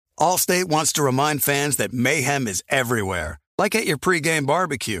Allstate wants to remind fans that mayhem is everywhere, like at your pregame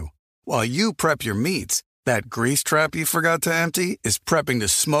barbecue. While you prep your meats, that grease trap you forgot to empty is prepping to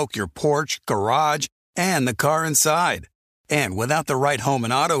smoke your porch, garage, and the car inside. And without the right home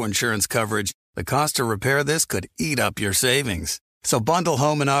and auto insurance coverage, the cost to repair this could eat up your savings. So bundle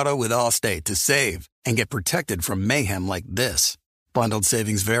home and auto with Allstate to save and get protected from mayhem like this. Bundled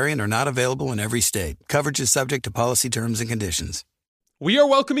savings vary and are not available in every state. Coverage is subject to policy terms and conditions. We are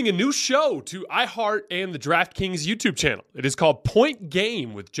welcoming a new show to iHeart and the DraftKings YouTube channel. It is called Point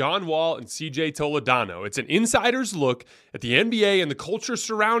Game with John Wall and CJ Toledano. It's an insider's look at the NBA and the culture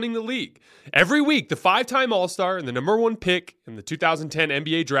surrounding the league. Every week, the five-time All-Star and the number one pick in the 2010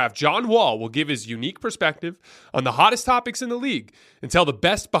 NBA draft, John Wall, will give his unique perspective on the hottest topics in the league and tell the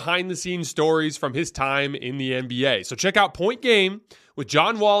best behind-the-scenes stories from his time in the NBA. So check out Point Game with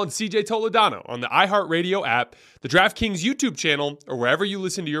John Wall and CJ Toledano on the iHeartRadio app, the DraftKings YouTube channel, or wherever you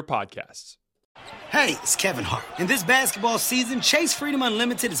listen to your podcasts. Hey, it's Kevin Hart. And this basketball season, Chase Freedom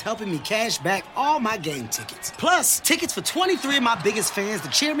Unlimited is helping me cash back all my game tickets. Plus, tickets for 23 of my biggest fans to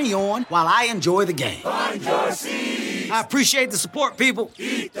cheer me on while I enjoy the game. Find your seats. I appreciate the support, people.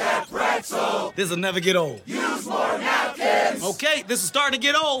 Eat that pretzel. This'll never get old. Use more napkins. Okay, this is starting to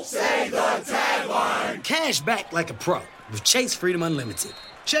get old. Say the tagline. Cash back like a pro with Chase Freedom Unlimited.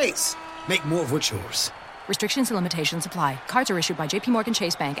 Chase, make more of what's yours. Restrictions and limitations apply. Cards are issued by JPMorgan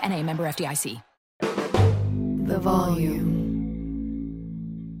Chase Bank N.A. member FDIC. The Volume.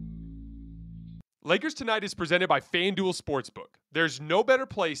 Lakers Tonight is presented by FanDuel Sportsbook. There's no better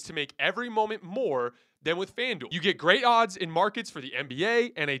place to make every moment more than with FanDuel. You get great odds in markets for the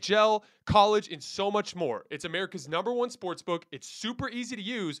NBA, NHL, college, and so much more. It's America's #1 sportsbook. It's super easy to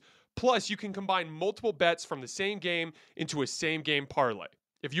use. Plus, you can combine multiple bets from the same game into a same-game parlay.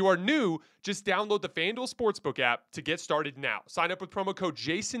 If you are new, just download the FanDuel Sportsbook app to get started now. Sign up with promo code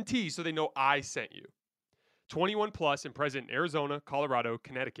JASONT so they know I sent you. 21 plus and present in Arizona, Colorado,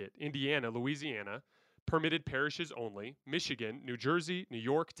 Connecticut, Indiana, Louisiana, permitted parishes only, Michigan, New Jersey, New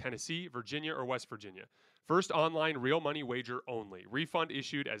York, Tennessee, Virginia, or West Virginia. First online real money wager only. Refund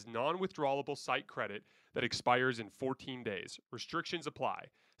issued as non-withdrawable site credit that expires in 14 days. Restrictions apply.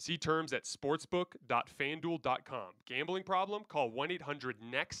 See terms at sportsbook.fanduel.com. Gambling problem? Call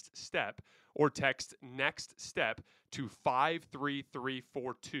 1-800-NEXT-STEP or text NEXT-STEP to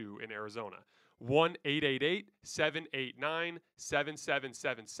 53342 in Arizona.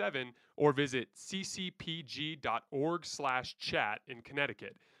 1-888-789-7777 or visit ccpg.org/chat in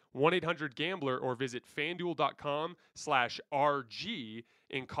Connecticut. 1-800-GAMBLER or visit fanduel.com/RG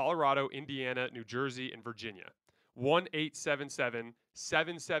in Colorado, Indiana, New Jersey, and Virginia.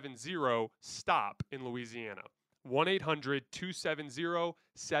 1-877-770-STOP in Louisiana.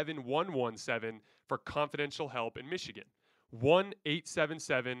 1-800-270-7117 for confidential help in Michigan.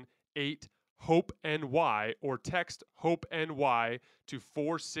 1-877-8-HOPE-NY or text HOPE-NY to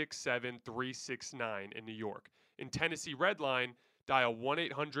 467-369 in New York. In Tennessee Redline, dial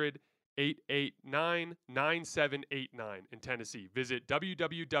 1-800-889-9789 in Tennessee. Visit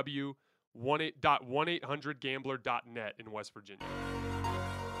www.1800gambler.net in West Virginia.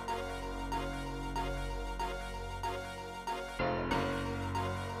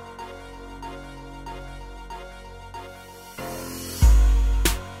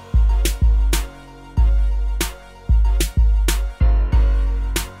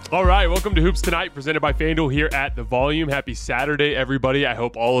 All right, welcome to Hoops Tonight, presented by FanDuel here at The Volume. Happy Saturday, everybody. I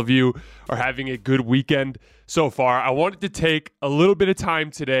hope all of you are having a good weekend so far. I wanted to take a little bit of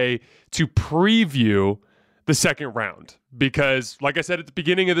time today to preview the second round because, like I said at the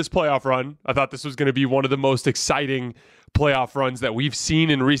beginning of this playoff run, I thought this was going to be one of the most exciting playoff runs that we've seen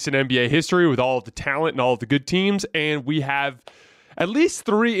in recent NBA history with all of the talent and all of the good teams, and we have at least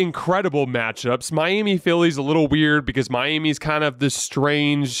three incredible matchups. Miami Philly's a little weird because Miami's kind of this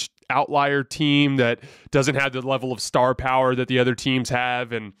strange outlier team that doesn't have the level of star power that the other teams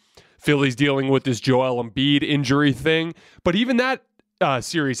have, and Philly's dealing with this Joel Embiid injury thing. But even that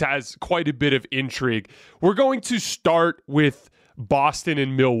series has quite a bit of intrigue. We're going to start with Boston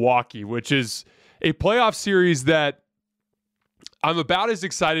and Milwaukee, which is a playoff series that I'm about as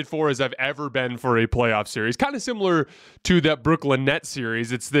excited for as I've ever been for a playoff series. Kind of similar to that Brooklyn Nets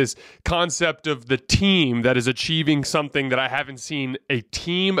series. It's this concept of the team that is achieving something that I haven't seen a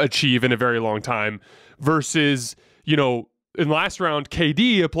team achieve in a very long time versus, you know, in last round,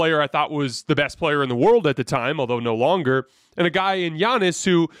 KD, a player I thought was the best player in the world at the time, although no longer, and a guy in Giannis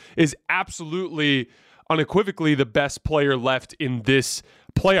who is absolutely, unequivocally the best player left in this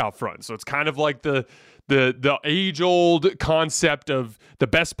playoff run. So it's kind of like the the age-old concept of the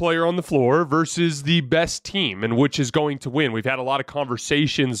best player on the floor versus the best team and which is going to win. We've had a lot of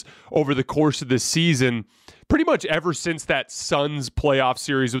conversations over the course of this season, pretty much ever since that Suns playoff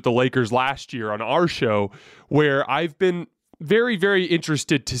series with the Lakers last year on our show, where I've been very, very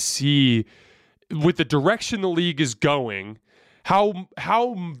interested to see, with the direction the league is going,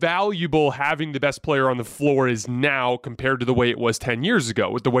 how valuable having the best player on the floor is now compared to the way it was 10 years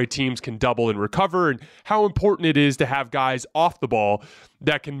ago, with the way teams can double and recover, and how important it is to have guys off the ball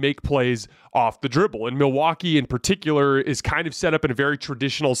that can make plays off the dribble. And Milwaukee in particular is kind of set up in a very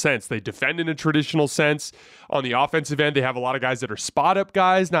traditional sense. They defend in a traditional sense. On the offensive end, they have a lot of guys that are spot-up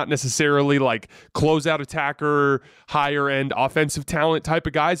guys, not necessarily like closeout attacker, higher-end offensive talent type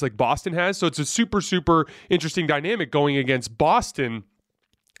of guys like Boston has. So it's a super, super interesting dynamic going against Boston,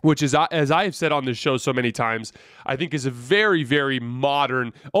 which is, as I have said on this show so many times, I think is a very, very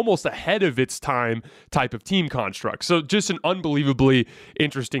modern, almost ahead of its time type of team construct. So just an unbelievably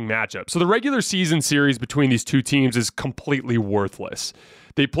interesting matchup. So the regular season series between these two teams is completely worthless.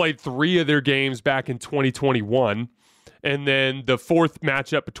 They played 3 of their games back in 2021. And then the fourth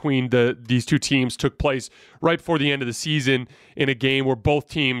matchup between these two teams took place right before the end of the season in a game where both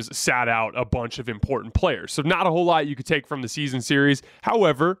teams sat out a bunch of important players. So not a whole lot you could take from the season series.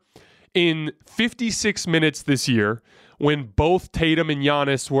 However, in 56 minutes this year, when both Tatum and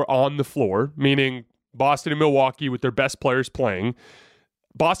Giannis were on the floor, meaning Boston and Milwaukee with their best players playing,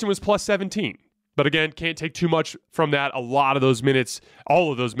 Boston was plus 17. But again, can't take too much from that. A lot of those minutes, all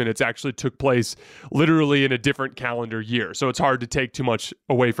of those minutes actually took place literally in a different calendar year. So it's hard to take too much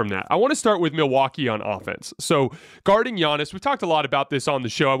away from that. I want to start with Milwaukee on offense. So guarding Giannis, we've talked a lot about this on the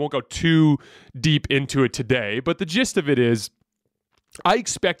show. I won't go too deep into it today, but the gist of it is I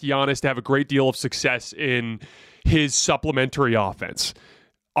expect Giannis to have a great deal of success in his supplementary offense.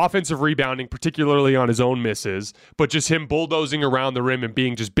 Offensive rebounding, particularly on his own misses, but just him bulldozing around the rim and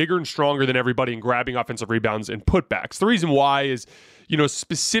being just bigger and stronger than everybody and grabbing offensive rebounds and putbacks. The reason why is,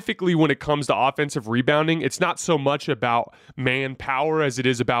 specifically when it comes to offensive rebounding, it's not so much about manpower as it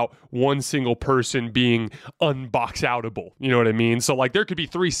is about one single person being unbox-outable. You know what I mean? So, there could be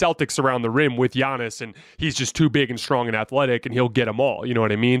 3 Celtics around the rim with Giannis, and he's just too big and strong and athletic, and he'll get them all. You know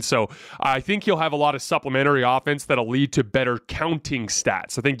what I mean? So, I think he'll have a lot of supplementary offense that'll lead to better counting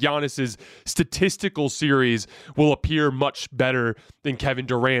stats. I think Giannis's statistical series will appear much better than Kevin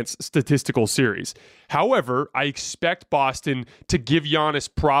Durant's statistical series. However, I expect Boston to give Giannis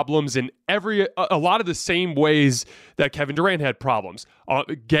problems in a lot of the same ways that Kevin Durant had problems,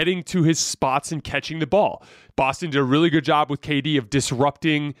 getting to his spots and catching the ball. Boston did a really good job with KD of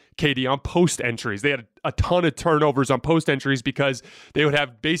disrupting KD on post entries. They had a ton of turnovers on post entries because they would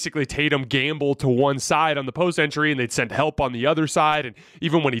have basically Tatum gamble to one side on the post entry and they'd send help on the other side. And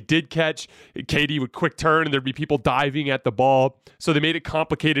even when he did catch, KD would quick turn and there'd be people diving at the ball. So they made it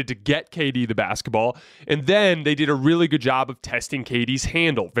complicated to get KD the basketball. And then they did a really good job of testing KD's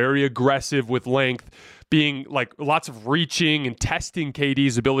handle, very aggressive with length, being lots of reaching and testing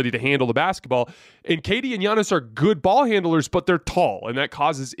KD's ability to handle the basketball. And KD and Giannis are good ball handlers, but they're tall, and that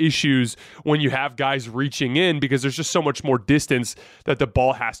causes issues when you have guys reaching in because there's just so much more distance that the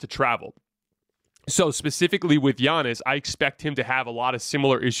ball has to travel. So specifically with Giannis, I expect him to have a lot of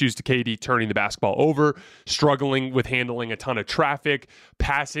similar issues to KD, turning the basketball over, struggling with handling a ton of traffic,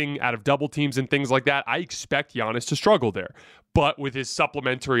 passing out of double teams and things like that. I expect Giannis to struggle there. But with his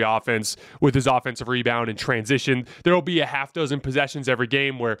supplementary offense, with his offensive rebound and transition, there will be a half dozen possessions every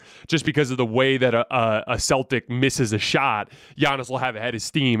game where just because of the way that a Celtic misses a shot, Giannis will have a head of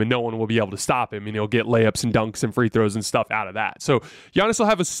steam and no one will be able to stop him. And he'll get layups and dunks and free throws and stuff out of that. So Giannis will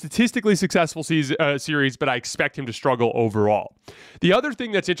have a statistically successful series, but I expect him to struggle overall. The other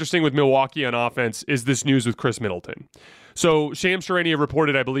thing that's interesting with Milwaukee on offense is this news with Chris Middleton. So Shams Charania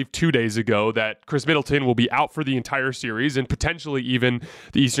reported, I believe 2 days ago, that Chris Middleton will be out for the entire series and potentially even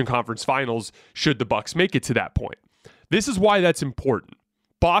the Eastern Conference Finals should the Bucks make it to that point. This is why that's important.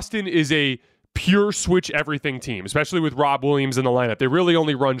 Boston is a pure switch everything team, especially with Rob Williams in the lineup. They really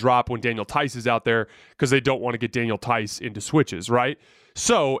only run drop when Daniel Tice is out there because they don't want to get Daniel Tice into switches, right?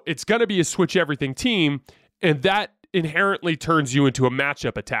 So it's going to be a switch everything team, and that inherently turns you into a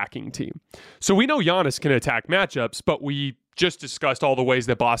matchup attacking team. So we know Giannis can attack matchups, but we just discussed all the ways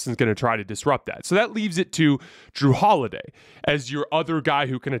that Boston's going to try to disrupt that. So that leaves it to Jrue Holiday as your other guy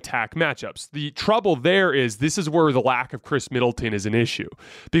who can attack matchups. The trouble there is this is where the lack of Chris Middleton is an issue,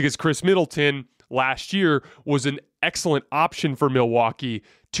 because Chris Middleton last year was an excellent option for Milwaukee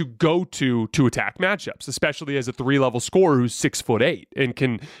to go to attack matchups, especially as a 3-level scorer who's 6'8" and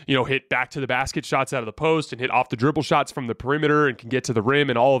can, hit back to the basket shots out of the post and hit off the dribble shots from the perimeter and can get to the rim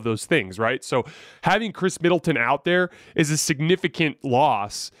and all of those things, right? So having Chris Middleton out there is a significant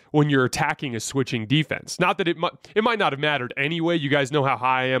loss when you're attacking a switching defense. Not that it might not have mattered anyway. You guys know how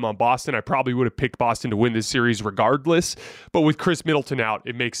high I am on Boston. I probably would have picked Boston to win this series regardless, but with Chris Middleton out,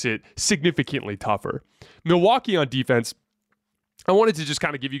 it makes it significantly tougher. Milwaukee on defense, I wanted to just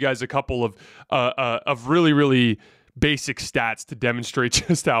kind of give you guys a couple of really, really basic stats to demonstrate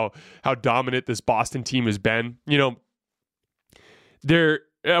just how dominant this Boston team has been. We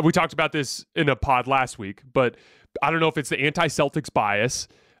talked about this in a pod last week, but I don't know if it's the anti-Celtics bias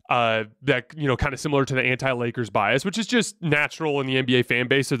that, kind of similar to the anti-Lakers bias, which is just natural in the NBA fan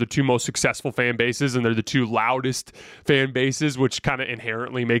base. They're the two most successful fan bases, and they're the two loudest fan bases, which kind of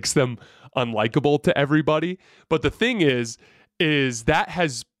inherently makes them unlikable to everybody. But the thing is that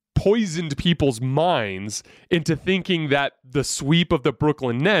has poisoned people's minds into thinking that the sweep of the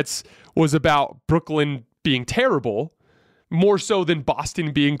Brooklyn Nets was about Brooklyn being terrible, more so than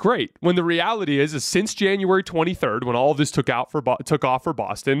Boston being great. When the reality is since January 23rd, when all of this took off for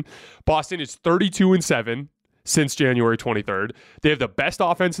Boston, Boston is 32-7 since January 23rd. They have the best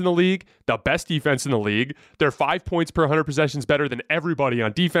offense in the league, the best defense in the league. They're 5 points per 100 possessions better than everybody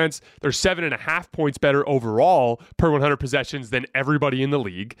on defense. They're 7.5 points better overall per 100 possessions than everybody in the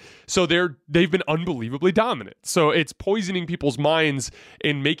league. So they've been unbelievably dominant. So it's poisoning people's minds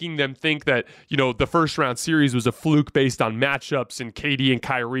and making them think that, the first round series was a fluke based on matchups and KD and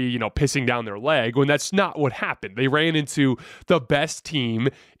Kyrie, pissing down their leg, when that's not what happened. They ran into the best team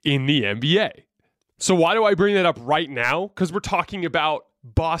in the NBA. So why do I bring that up right now? Because we're talking about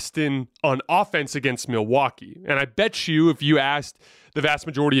Boston on offense against Milwaukee. And I bet you if you asked the vast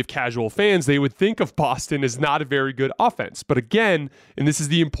majority of casual fans, they would think of Boston as not a very good offense. But again, and this is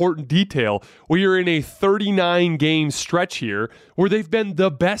the important detail, we are in a 39-game stretch here where they've been the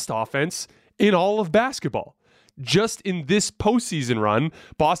best offense in all of basketball. Just in this postseason run,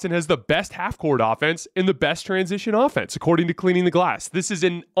 Boston has the best half-court offense and the best transition offense, according to Cleaning the Glass. This is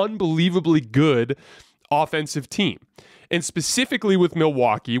an unbelievably good offensive team. And specifically with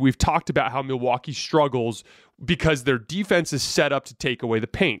Milwaukee, we've talked about how Milwaukee struggles because their defense is set up to take away the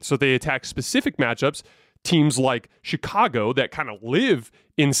paint. So they attack specific matchups, teams like Chicago that kind of live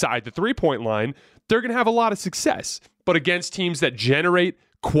inside the three-point line, they're going to have a lot of success. But against teams that generate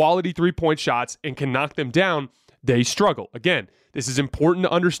quality three-point shots and can knock them down, they struggle. Again, this is important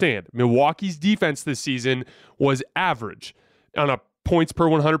to understand. Milwaukee's defense this season was average on a points per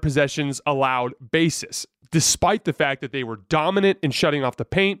 100 possessions allowed basis, despite the fact that they were dominant in shutting off the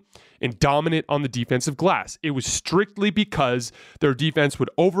paint and dominant on the defensive glass. It was strictly because their defense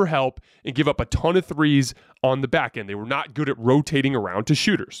would overhelp and give up a ton of threes on the back end. They were not good at rotating around to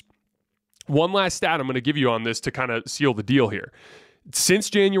shooters. One last stat I'm going to give you on this to kind of seal the deal here.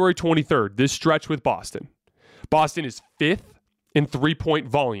 Since January 23rd, this stretch with Boston is 5th in three-point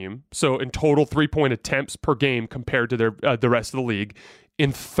volume, so in total three-point attempts per game compared to the rest of the league,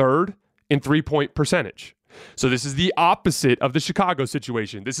 in 3rd in three-point percentage. So this is the opposite of the Chicago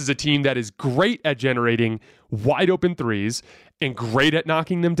situation. This is a team that is great at generating wide-open threes and great at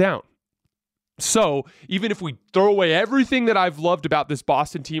knocking them down. So even if we throw away everything that I've loved about this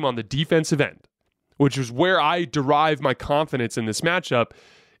Boston team on the defensive end, which is where I derive my confidence in this matchup,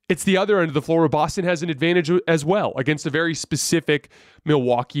 it's the other end of the floor where Boston has an advantage as well against a very specific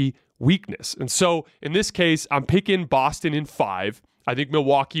Milwaukee weakness. And so in this case, I'm picking Boston in 5. I think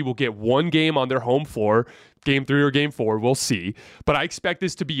Milwaukee will get one game on their home floor, game 3 or game 4, we'll see. But I expect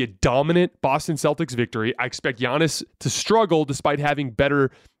this to be a dominant Boston Celtics victory. I expect Giannis to struggle despite having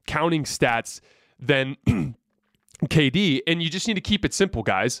better counting stats than KD. And you just need to keep it simple,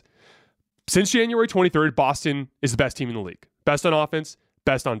 guys. Since January 23rd, Boston is the best team in the league. Best on offense,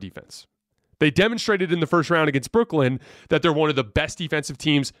 best on defense. They demonstrated in the first round against Brooklyn that they're one of the best defensive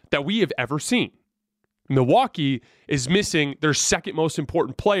teams that we have ever seen. Milwaukee is missing their second most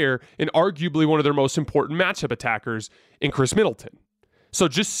important player and arguably one of their most important matchup attackers in Chris Middleton. So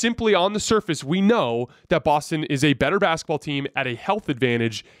just simply on the surface, we know that Boston is a better basketball team at a health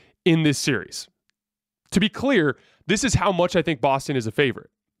advantage in this series. To be clear, this is how much I think Boston is a favorite.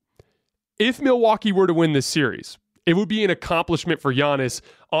 If Milwaukee were to win this series, it would be an accomplishment for Giannis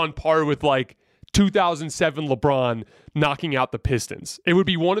on par with like 2007 LeBron knocking out the Pistons. It would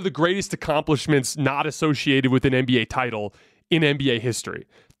be one of the greatest accomplishments not associated with an NBA title in NBA history.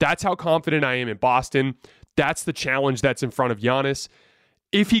 That's how confident I am in Boston. That's the challenge that's in front of Giannis.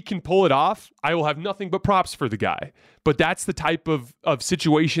 If he can pull it off, I will have nothing but props for the guy. But that's the type of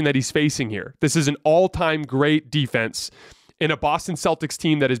situation that he's facing here. This is an all-time great defense. in a Boston Celtics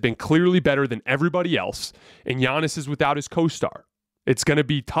team that has been clearly better than everybody else, and Giannis is without his co-star. It's going to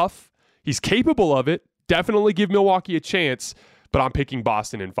be tough. He's capable of it. Definitely give Milwaukee a chance, but I'm picking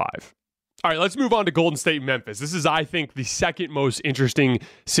Boston in 5. All right, let's move on to Golden State and Memphis. This is, I think, the second most interesting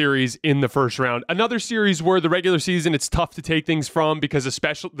series in the first round. Another series where the regular season, it's tough to take things from because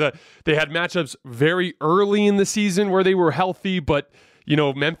they had matchups very early in the season where they were healthy, but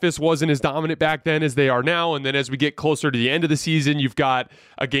Memphis wasn't as dominant back then as they are now. And then as we get closer to the end of the season, you've got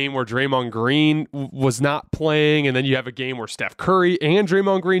a game where Draymond Green was not playing. And then you have a game where Steph Curry and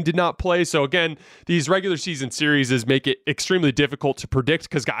Draymond Green did not play. So again, these regular season series make it extremely difficult to predict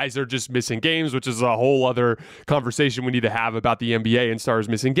because guys are just missing games, which is a whole other conversation we need to have about the NBA and stars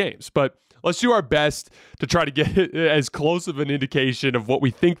missing games. But let's do our best to try to get as close of an indication of what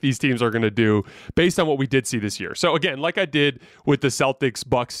we think these teams are going to do based on what we did see this year. So again, like I did with the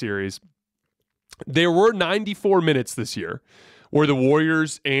Celtics-Bucks series, there were 94 minutes this year where the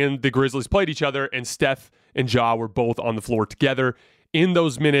Warriors and the Grizzlies played each other and Steph and Ja were both on the floor together. In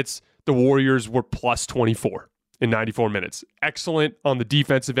those minutes, the Warriors were plus 24 in 94 minutes. Excellent on the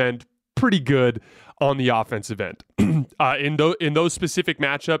defensive end, pretty good on the offensive end. In those specific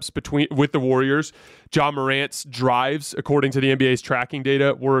matchups with the Warriors, Ja Morant's drives, according to the NBA's tracking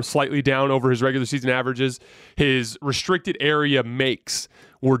data, were slightly down over his regular season averages. His restricted area makes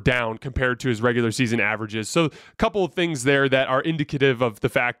were down compared to his regular season averages. So a couple of things there that are indicative of the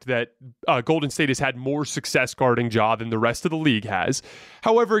fact that Golden State has had more success guarding Ja than the rest of the league has.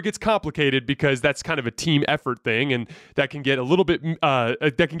 However, it gets complicated because that's kind of a team effort thing, and that can get a little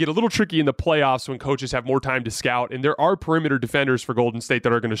tricky in the playoffs when coaches have more time to scout. And there are perimeter defenders for Golden State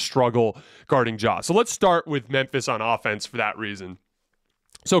that are going to struggle guarding Ja. So let's start with Memphis on offense for that reason.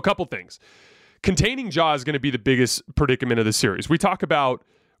 So a couple things. Containing Ja is going to be the biggest predicament of the series. We talk about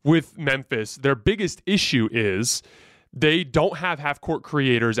with Memphis, their biggest issue is they don't have half-court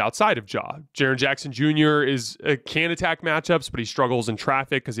creators outside of Ja. Jaren Jackson Jr. Can attack matchups, but he struggles in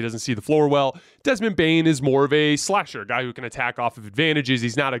traffic because he doesn't see the floor well. Desmond Bane is more of a slasher, a guy who can attack off of advantages.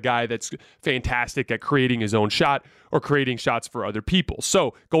 He's not a guy that's fantastic at creating his own shot or creating shots for other people.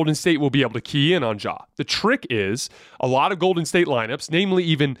 So Golden State will be able to key in on Ja. The trick is a lot of Golden State lineups, namely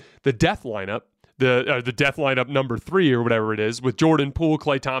even the death lineup, the death lineup number 3 or whatever it is, with Jordan Poole,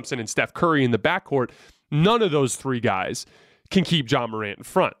 Klay Thompson, and Steph Curry in the backcourt, none of those 3 guys can keep Ja Morant in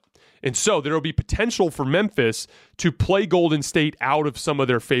front. And so there will be potential for Memphis to play Golden State out of some of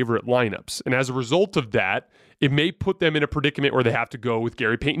their favorite lineups. And as a result of that, it may put them in a predicament where they have to go with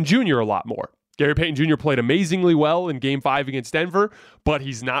Gary Payton Jr. a lot more. Gary Payton Jr. played amazingly well in Game 5 against Denver, but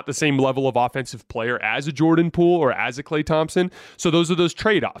he's not the same level of offensive player as a Jordan Poole or as a Klay Thompson. So those are those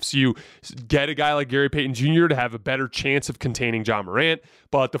trade-offs. You get a guy like Gary Payton Jr. to have a better chance of containing Ja Morant,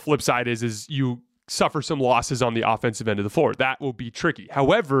 but the flip side is you suffer some losses on the offensive end of the floor. That will be tricky.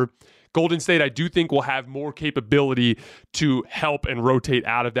 However, Golden State, I do think, will have more capability to help and rotate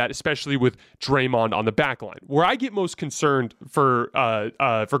out of that, especially with Draymond on the back line. Where I get most concerned for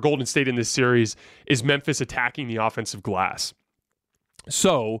Golden State in this series is Memphis attacking the offensive glass.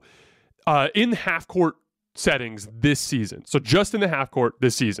 So, in half-court settings this season, so just in the half-court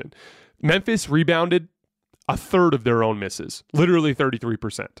this season, Memphis rebounded a third of their own misses, literally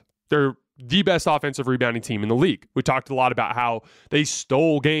 33%. They're the best offensive rebounding team in the league. We talked a lot about how they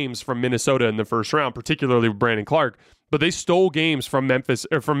stole games from Minnesota in the first round, particularly with Brandon Clark, but they stole games from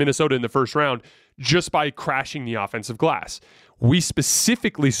Minnesota in the first round just by crashing the offensive glass. We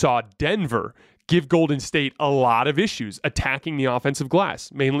specifically saw Denver give Golden State a lot of issues attacking the offensive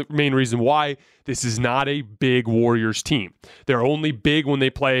glass. Main reason why this is not a big Warriors team. They're only big when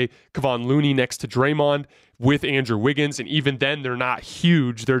they play Kevon Looney next to Draymond with Andrew Wiggins, and even then they're not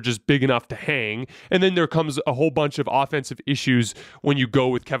huge. They're just big enough to hang. And then there comes a whole bunch of offensive issues when you go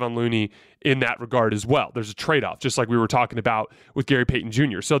with Kevon Looney in that regard as well. There's a trade-off, just like we were talking about with Gary Payton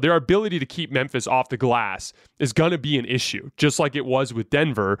Jr. So their ability to keep Memphis off the glass is going to be an issue, just like it was with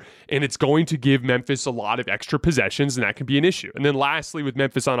Denver, and it's going to give Memphis a lot of extra possessions, and that can be an issue. And then lastly, with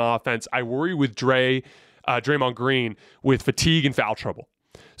Memphis on offense, I worry with Draymond Green with fatigue and foul trouble.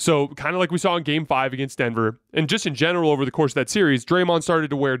 So kind of like we saw in Game 5 against Denver, and just in general over the course of that series, Draymond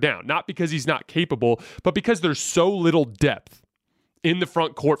started to wear down. Not because he's not capable, but because there's so little depth in the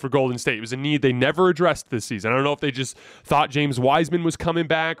front court for Golden State. It was a need they never addressed this season. I don't know if they just thought James Wiseman was coming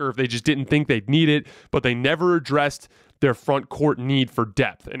back or if they just didn't think they'd need it, but they never addressed their front court need for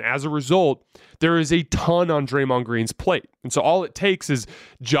depth. And as a result, there is a ton on Draymond Green's plate. And so all it takes is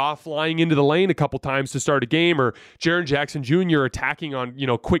Ja flying into the lane a couple times to start a game, or Jaren Jackson Jr. attacking on,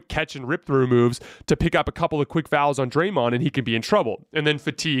 quick catch and rip through moves to pick up a couple of quick fouls on Draymond, and he can be in trouble. And then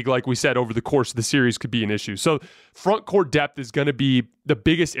fatigue, like we said, over the course of the series could be an issue. So front court depth is going to be the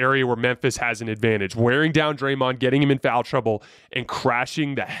biggest area where Memphis has an advantage. Wearing down Draymond, getting him in foul trouble, and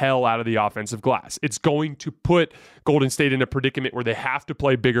crashing the hell out of the offensive glass. It's going to put Golden State in a predicament where they have to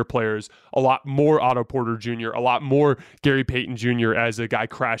play bigger players, a lot more Otto Porter Jr., a lot more Gary Payton Jr. as a guy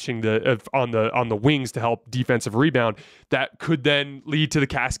crashing on the wings to help defensive rebound. That could then lead to the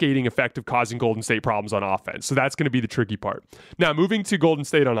cascading effect of causing Golden State problems on offense. So that's going to be the tricky part. Now, moving to Golden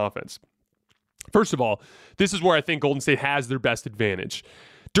State on offense. First of all, this is where I think Golden State has their best advantage.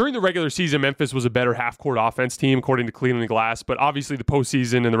 During the regular season, Memphis was a better half-court offense team, according to Cleveland Glass, but obviously the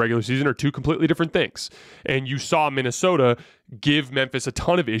postseason and the regular season are two completely different things. And you saw Minnesota give Memphis a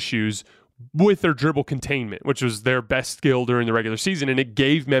ton of issues with their dribble containment, which was their best skill during the regular season, and it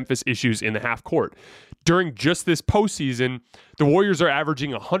gave Memphis issues in the half court. During just this postseason, the Warriors are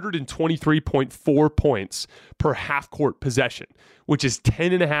averaging 123.4 points per half-court possession, which is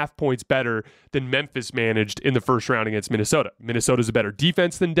 10.5 points better than Memphis managed in the first round against Minnesota. Minnesota's a better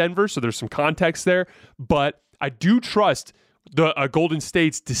defense than Denver, so there's some context there, but I do trust the Golden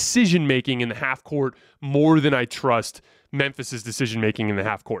State's decision-making in the half court more than I trust Memphis's decision-making in the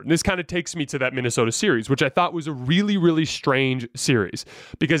half court. And this kind of takes me to that Minnesota series, which I thought was a really, really strange series,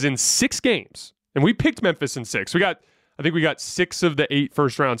 because in 6 games, and we picked Memphis in 6. I think we got 6 of the 8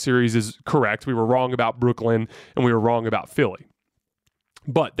 first-round series is correct. We were wrong about Brooklyn, and we were wrong about Philly.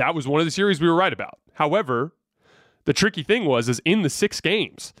 But that was one of the series we were right about. However, the tricky thing is in the 6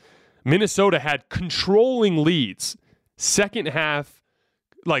 games, Minnesota had controlling leads, second half,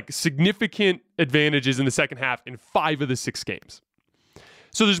 like significant advantages in the second half in 5 of the 6 games.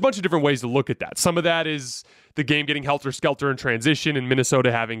 So there's a bunch of different ways to look at that. Some of that is the game getting helter-skelter in transition and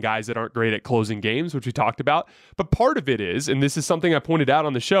Minnesota having guys that aren't great at closing games, which we talked about. But part of it is, and this is something I pointed out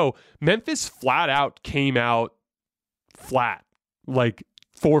on the show, Memphis flat out came out flat like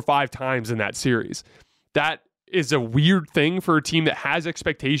 4 or 5 times in that series. That is a weird thing for a team that has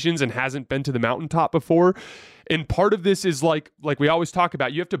expectations and hasn't been to the mountaintop before. And part of this is like we always talk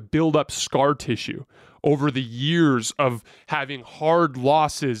about, you have to build up scar tissue over the years of having hard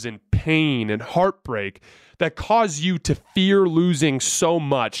losses and pain and heartbreak that cause you to fear losing so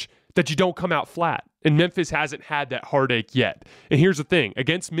much that you don't come out flat. And Memphis hasn't had that heartache yet. And here's the thing,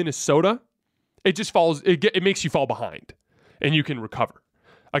 against Minnesota, it makes you fall behind and you can recover.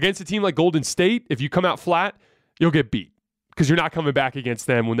 Against a team like Golden State, if you come out flat, you'll get beat because you're not coming back against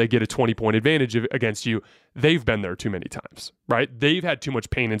them when they get a 20-point advantage against you. They've been there too many times, right? They've had too much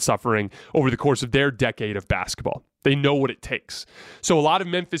pain and suffering over the course of their decade of basketball. They know what it takes. So a lot of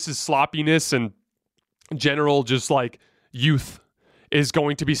Memphis's sloppiness and general just like youth is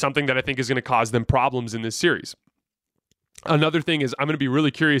going to be something that I think is going to cause them problems in this series. Another thing is I'm going to be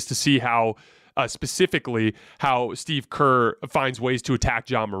really curious to see how specifically how Steve Kerr finds ways to attack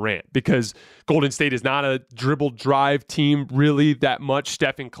Ja Morant, because Golden State is not a dribble drive team really that much.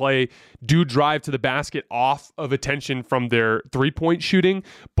 Steph and Klay do drive to the basket off of attention from their three-point shooting,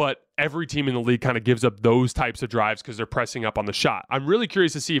 but every team in the league kind of gives up those types of drives because they're pressing up on the shot. I'm really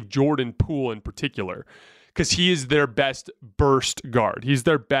curious to see if Jordan Poole in particular, because he is their best burst guard. He's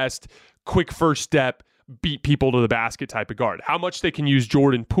their best quick first step, beat people to the basket type of guard. How much they can use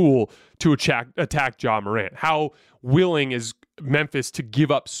Jordan Poole to attack Ja Morant. How willing is Memphis to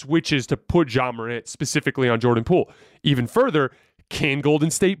give up switches to put Ja Morant specifically on Jordan Poole? Even further, can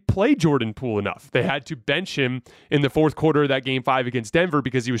Golden State play Jordan Poole enough? They had to bench him in the fourth quarter of that Game 5 against Denver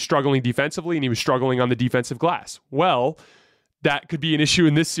because he was struggling defensively and he was struggling on the defensive glass. Well, that could be an issue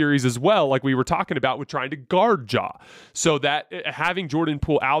in this series as well, like we were talking about with trying to guard Ja. So that having Jordan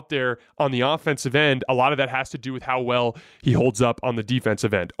Poole out there on the offensive end, a lot of that has to do with how well he holds up on the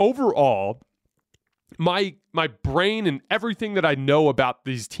defensive end. Overall, my brain and everything that I know about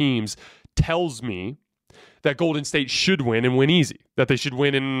these teams tells me that Golden State should win and win easy, that they should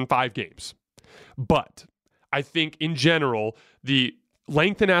win in 5 games. But I think in general, the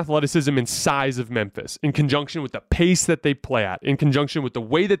length and athleticism and size of Memphis, in conjunction with the pace that they play at, in conjunction with the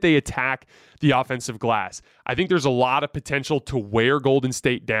way that they attack the offensive glass, I think there's a lot of potential to wear Golden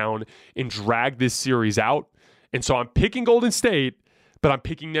State down and drag this series out. And so I'm picking Golden State, but I'm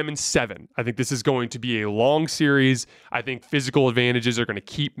picking them in 7. I think this is going to be a long series. I think physical advantages are going to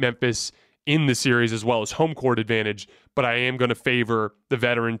keep Memphis in the series as well as home court advantage, but I am going to favor the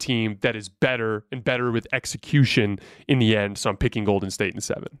veteran team that is better and better with execution in the end, so I'm picking Golden State in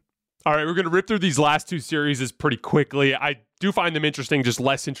 7. All right, we're going to rip through these last two series pretty quickly. I do find them interesting, just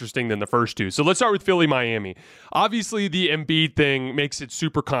less interesting than the first two. So let's start with Philly-Miami. Obviously, the Embiid thing makes it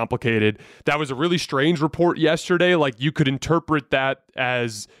super complicated. That was a really strange report yesterday. Like, you could interpret that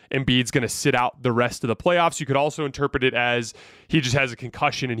as Embiid's going to sit out the rest of the playoffs. You could also interpret it as he just has a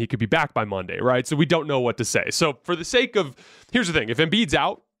concussion and he could be back by Monday, right? So we don't know what to say. So for the sake of, here's the thing. If Embiid's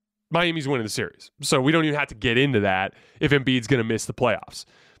out, Miami's winning the series. So we don't even have to get into that if Embiid's going to miss the playoffs.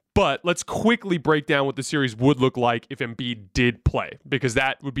 But let's quickly break down what the series would look like if Embiid did play, because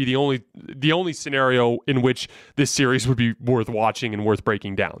that would be the only scenario in which this series would be worth watching and worth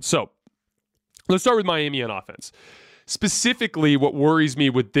breaking down. So let's start with Miami on offense. Specifically, what worries me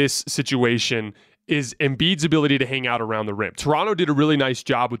with this situation is Embiid's ability to hang out around the rim. Toronto did a really nice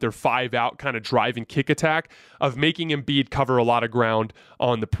job with their 5-out kind of drive and kick attack of making Embiid cover a lot of ground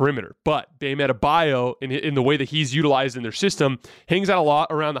on the perimeter. But Bam Adebayo, in the way that he's utilized in their system, hangs out a lot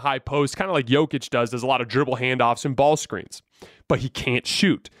around the high post, kind of like Jokic does a lot of dribble handoffs and ball screens. But he can't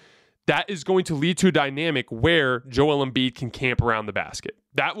shoot. That is going to lead to a dynamic where Joel Embiid can camp around the basket.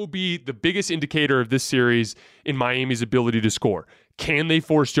 That will be the biggest indicator of this series in Miami's ability to score. Can they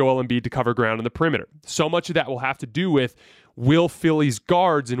force Joel Embiid to cover ground on the perimeter? So much of that will have to do with, will Philly's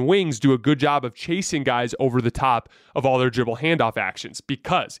guards and wings do a good job of chasing guys over the top of all their dribble handoff actions?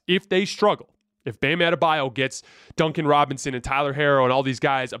 Because if they struggle, if Bam Adebayo gets Duncan Robinson and Tyler Herro and all these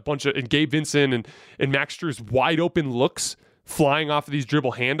guys, and Gabe Vincent and Max Strus wide open looks flying off of these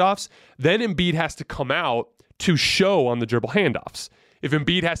dribble handoffs, then Embiid has to come out to show on the dribble handoffs. If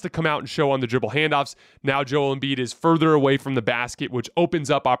Embiid has to come out and show on the dribble handoffs, now Joel Embiid is further away from the basket, which opens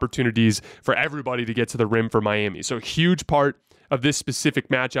up opportunities for everybody to get to the rim for Miami. So a huge part of this specific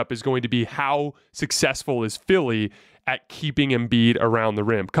matchup is going to be how successful is Philly at keeping Embiid around the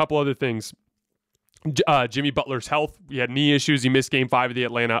rim. Couple other things. Jimmy Butler's health. He had knee issues. He missed Game 5 of the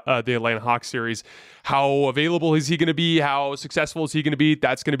Atlanta Hawks series. How available is he going to be? How successful is he going to be?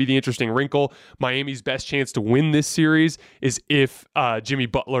 That's going to be the interesting wrinkle. Miami's best chance to win this series is if Jimmy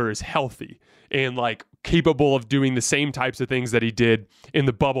Butler is healthy and like capable of doing the same types of things that he did in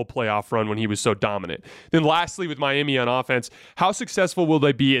the bubble playoff run when he was so dominant. Then lastly, with Miami on offense, how successful will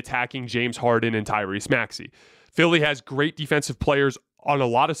they be attacking James Harden and Tyrese Maxey? Philly has great defensive players on a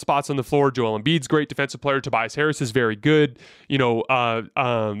lot of spots on the floor. Joel Embiid's great defensive player. Tobias Harris is very good.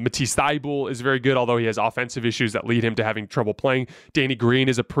 Matisse Thybulle is very good, although he has offensive issues that lead him to having trouble playing. Danny Green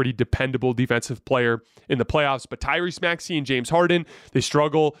is a pretty dependable defensive player in the playoffs. But Tyrese Maxey and James Harden, they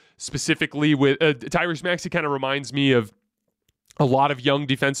struggle specifically with Tyrese Maxey. Kind of reminds me of a lot of young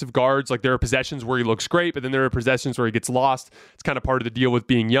defensive guards. Like, there are possessions where he looks great, but then there are possessions where he gets lost. It's kind of part of the deal with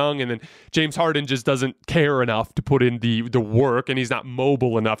being young. And then James Harden just doesn't care enough to put in the work, and he's not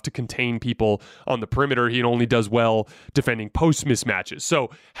mobile enough to contain people on the perimeter. He only does well defending post mismatches. So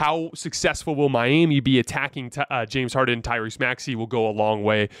how successful will Miami be attacking James Harden and Tyrese Maxey will go a long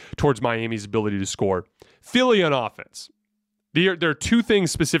way towards Miami's ability to score. Philly on offense. There are two things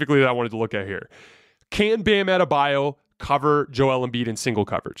specifically that I wanted to look at here. Can Bam Adebayo cover Joel Embiid in single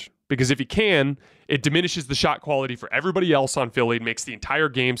coverage? Because if he can, it diminishes the shot quality for everybody else on Philly and makes the entire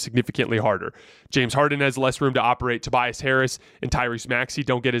game significantly harder. James Harden has less room to operate. Tobias Harris and Tyrese Maxey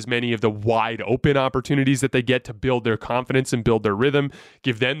don't get as many of the wide open opportunities that they get to build their confidence and build their rhythm,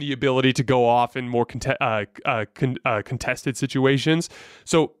 give them the ability to go off in more contested situations.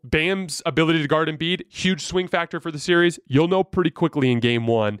 So Bam's ability to guard Embiid, huge swing factor for the series. You'll know pretty quickly in game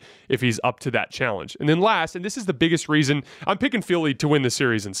one if he's up to that challenge. And then last, and this is the biggest reason, I'm picking Philly to win the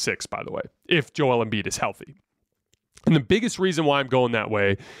series in 6, by the way, if Joel Embiid is healthy. And the biggest reason why I'm going that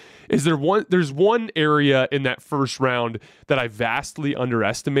way is there's one area in that first round that I vastly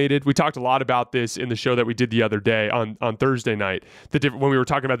underestimated. We talked a lot about this in the show that we did the other day on Thursday night, when we were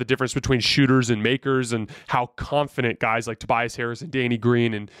talking about the difference between shooters and makers and how confident guys like Tobias Harris and Danny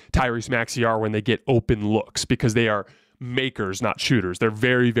Green and Tyrese Maxey are when they get open looks, because they are makers, not shooters. They're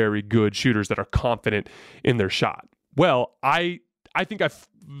very, very good shooters that are confident in their shot. Well, I think I've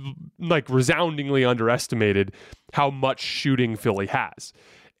resoundingly underestimated how much shooting Philly has.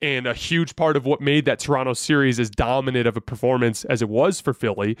 And a huge part of what made that Toronto series as dominant of a performance as it was for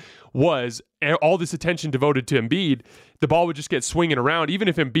Philly was all this attention devoted to Embiid. The ball would just get swinging around. Even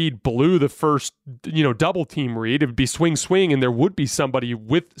if Embiid blew the first, double team read, it would be swing, and there would be somebody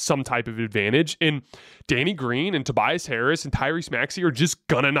with some type of advantage. And Danny Green and Tobias Harris and Tyrese Maxey are just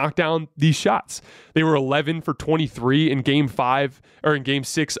gonna knock down these shots. They were 11 for 23 in Game 5 or in Game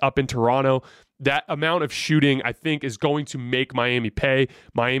 6 up in Toronto. That amount of shooting, I think, is going to make Miami pay.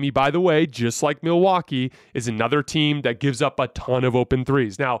 Miami, by the way, just like Milwaukee, is another team that gives up a ton of open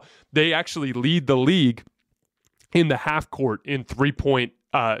threes. Now, they actually lead the league in the half court in three-point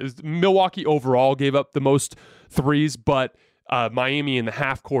Milwaukee overall gave up the most threes, but Miami in the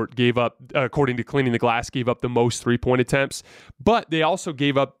half court gave up, according to Cleaning the Glass, gave up the most 3-point attempts, but they also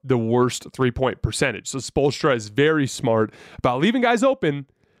gave up the worst 3-point percentage. So Spoelstra is very smart about leaving guys open,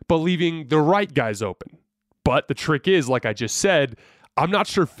 but leaving the right guys open. But the trick is, like I just said, I'm not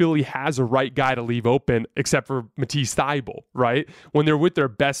sure Philly has a right guy to leave open except for Matisse Thybulle, right? When they're with their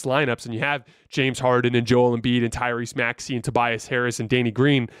best lineups and you have James Harden and Joel Embiid and Tyrese Maxey and Tobias Harris and Danny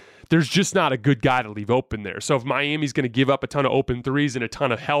Green, there's just not a good guy to leave open there. So if Miami's going to give up a ton of open threes and a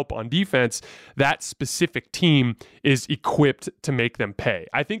ton of help on defense, that specific team is equipped to make them pay.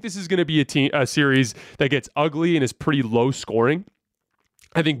 I think this is going to be a series that gets ugly and is pretty low scoring.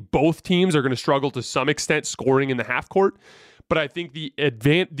 I think both teams are going to struggle to some extent scoring in the half court. But I think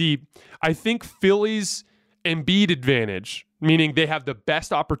I think Philly's Embiid advantage, meaning they have the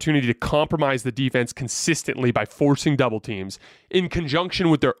best opportunity to compromise the defense consistently by forcing double teams, in conjunction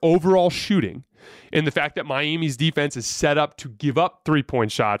with their overall shooting and the fact that Miami's defense is set up to give up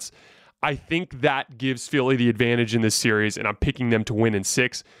 3-point shots. I think that gives Philly the advantage in this series, and I'm picking them to win in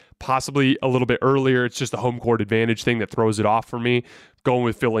 6, possibly a little bit earlier. It's just a home court advantage thing that throws it off for me. Going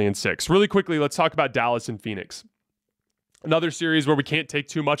with Philly in 6. Really quickly, let's talk about Dallas and Phoenix. Another series where we can't take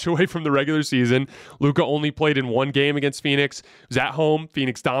too much away from the regular season. Luka only played in 1 game against Phoenix. It was at home.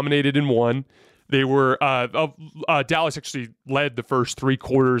 Phoenix dominated in 1. They were Dallas actually led the first 3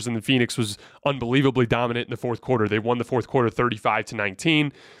 quarters, and the Phoenix was unbelievably dominant in the fourth quarter. They won the fourth quarter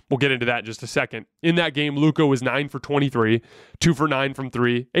 35-19. We'll get into that in just a second. In that game, Luka was 9 for 23, 2 for 9 from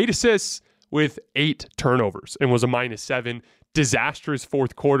 3, 8 assists with 8 turnovers, and was a -7. Disastrous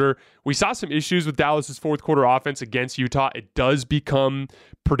fourth quarter. We saw some issues with Dallas's fourth quarter offense against Utah. It does become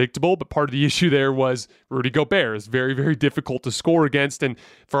predictable, but part of the issue there was Rudy Gobert is very, very difficult to score against. And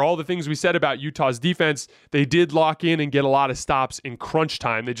for all the things we said about Utah's defense, they did lock in and get a lot of stops in crunch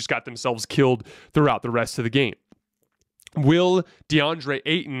time. They just got themselves killed throughout the rest of the game. Will DeAndre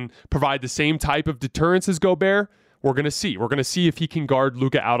Ayton provide the same type of deterrence as Gobert? We're going to see. We're going to see if he can guard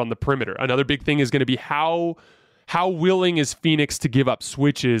Luka out on the perimeter. Another big thing is going to be how willing is Phoenix to give up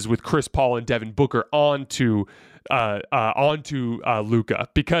switches with Chris Paul and Devin Booker onto Luka,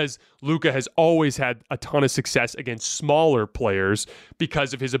 because Luka has always had a ton of success against smaller players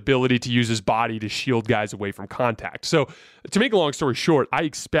because of his ability to use his body to shield guys away from contact. So to make a long story short, I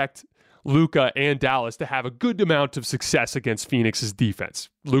expect Luka and Dallas to have a good amount of success against Phoenix's defense.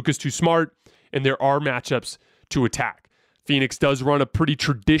 Luka's too smart, and there are matchups to attack. Phoenix does run a pretty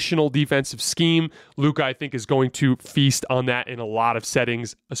traditional defensive scheme. Luka, I think, is going to feast on that in a lot of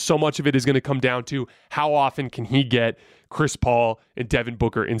settings. So much of it is going to come down to how often can he get Chris Paul and Devin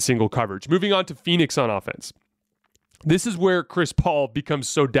Booker in single coverage. Moving on to Phoenix on offense. This is where Chris Paul becomes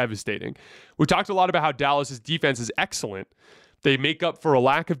so devastating. We talked a lot about how Dallas's defense is excellent. They make up for a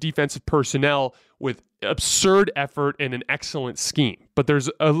lack of defensive personnel with absurd effort and an excellent scheme. But there's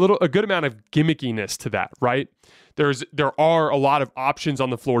a good amount of gimmickiness to that, right? There are a lot of options on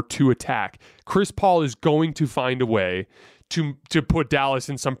the floor to attack. Chris Paul is going to find a way to put Dallas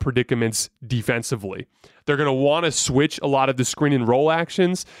in some predicaments defensively. They're going to want to switch a lot of the screen and roll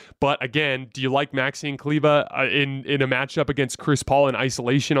actions. But again, do you like Maxine Kleber in a matchup against Chris Paul in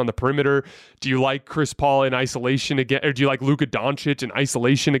isolation on the perimeter? Do you like Chris Paul in isolation again, or do you like Luka Doncic in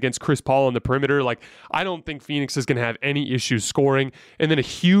isolation against Chris Paul on the perimeter? Like, I don't think Phoenix is going to have any issues scoring. And then a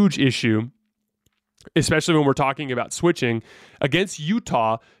huge issue, especially when we're talking about switching, against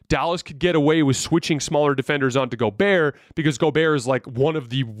Utah, Dallas could get away with switching smaller defenders onto Gobert because Gobert is like one of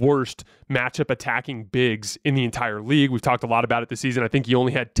the worst matchup attacking bigs in the entire league. We've talked a lot about it this season. I think he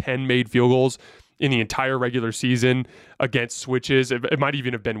only had 10 made field goals in the entire regular season against switches. It might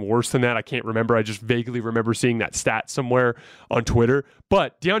even have been worse than that. I can't remember. I just vaguely remember seeing that stat somewhere on Twitter.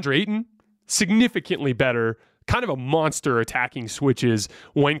 But DeAndre Ayton, significantly better, kind of a monster attacking switches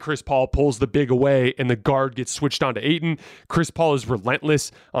when Chris Paul pulls the big away and the guard gets switched onto Ayton. Chris Paul is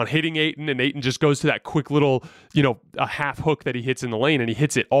relentless on hitting Ayton, and Ayton just goes to that quick little, a half hook that he hits in the lane, and he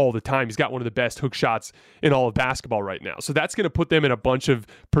hits it all the time. He's got one of the best hook shots in all of basketball right now. So that's going to put them in a bunch of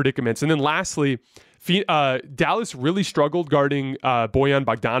predicaments. And then lastly, Dallas really struggled guarding Bojan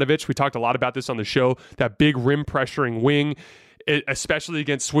Bogdanovic. We talked a lot about this on the show. That big rim pressuring wing, especially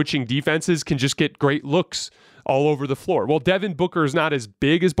against switching defenses, can just get great looks all over the floor. Well, Devin Booker is not as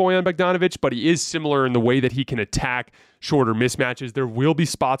big as Bojan Bogdanovic, but he is similar in the way that he can attack shorter mismatches. There will be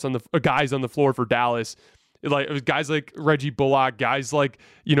spots on the guys on the floor for Dallas, like guys like Reggie Bullock, guys like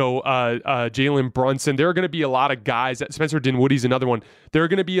Jalen Brunson. There are going to be a lot of guys. Spencer Dinwiddie's another one. There are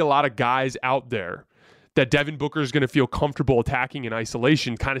going to be a lot of guys out there that Devin Booker is going to feel comfortable attacking in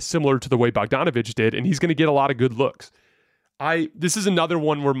isolation, kind of similar to the way Bogdanovic did, and he's going to get a lot of good looks. This is another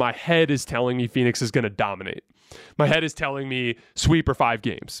one where my head is telling me Phoenix is going to dominate. My head is telling me sweep or 5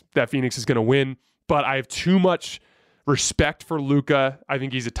 games, that Phoenix is going to win. But I have too much respect for Luka. I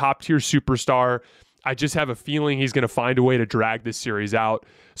think he's a top-tier superstar. I just have a feeling he's going to find a way to drag this series out.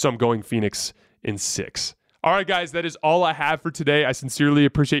 So I'm going Phoenix in 6. All right, guys, that is all I have for today. I sincerely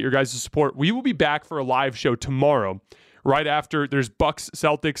appreciate your guys' support. We will be back for a live show tomorrow, right after there's Bucks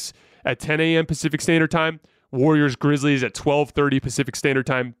Celtics at 10 a.m. Pacific Standard Time. Warriors Grizzlies at 12:30 Pacific Standard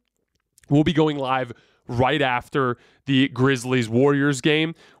Time. We'll be going live right after the Grizzlies Warriors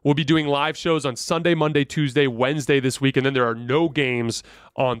game. We'll be doing live shows on Sunday, Monday, Tuesday, Wednesday this week, and then there are no games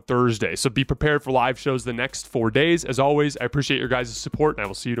on Thursday. So be prepared for live shows the next 4 days. As always, I appreciate your guys' support, and I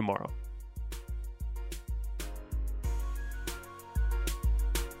will see you tomorrow.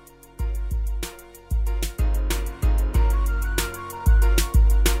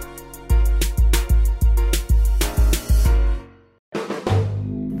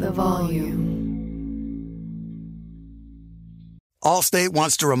 Volume. Allstate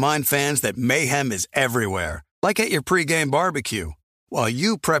wants to remind fans that mayhem is everywhere, like at your pregame barbecue. While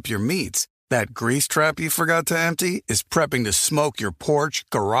you prep your meats, that grease trap you forgot to empty is prepping to smoke your porch,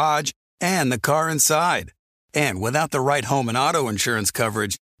 garage, and the car inside. And without the right home and auto insurance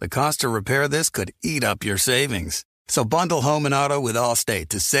coverage, the cost to repair this could eat up your savings. So bundle home and auto with Allstate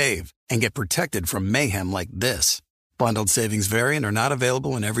to save and get protected from mayhem like this. Bundled savings vary and are not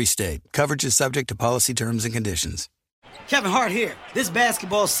available in every state. Coverage is subject to policy terms and conditions. Kevin Hart here. This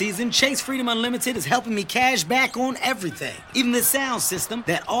basketball season, Chase Freedom Unlimited is helping me cash back on everything. Even the sound system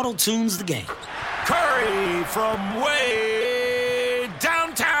that auto-tunes the game. Curry from way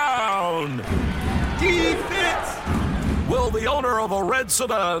downtown. Defense. Will the owner of a red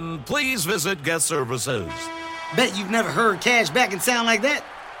sedan please visit guest services? Bet you've never heard cash back and sound like that.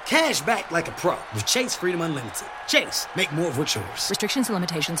 Cash back like a pro with Chase Freedom Unlimited. Chase, make more of what's yours. Restrictions and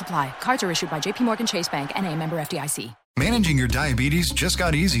limitations apply. Cards are issued by JP Morgan Chase Bank, N.A., member FDIC. Managing your diabetes just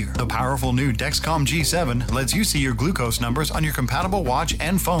got easier. The powerful new Dexcom G7 lets you see your glucose numbers on your compatible watch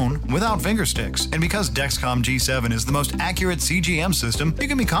and phone without finger sticks. And because Dexcom G7 is the most accurate CGM system, you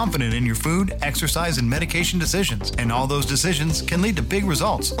can be confident in your food, exercise, and medication decisions. And all those decisions can lead to big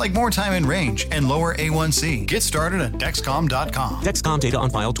results, like more time in range and lower A1C. Get started at Dexcom.com. Dexcom data on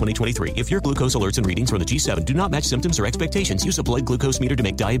file 2023. If your glucose alerts and readings from the G7 do not match symptoms or expectations, use a blood glucose meter to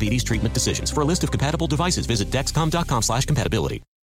make diabetes treatment decisions. For a list of compatible devices, visit Dexcom.com/compatibility.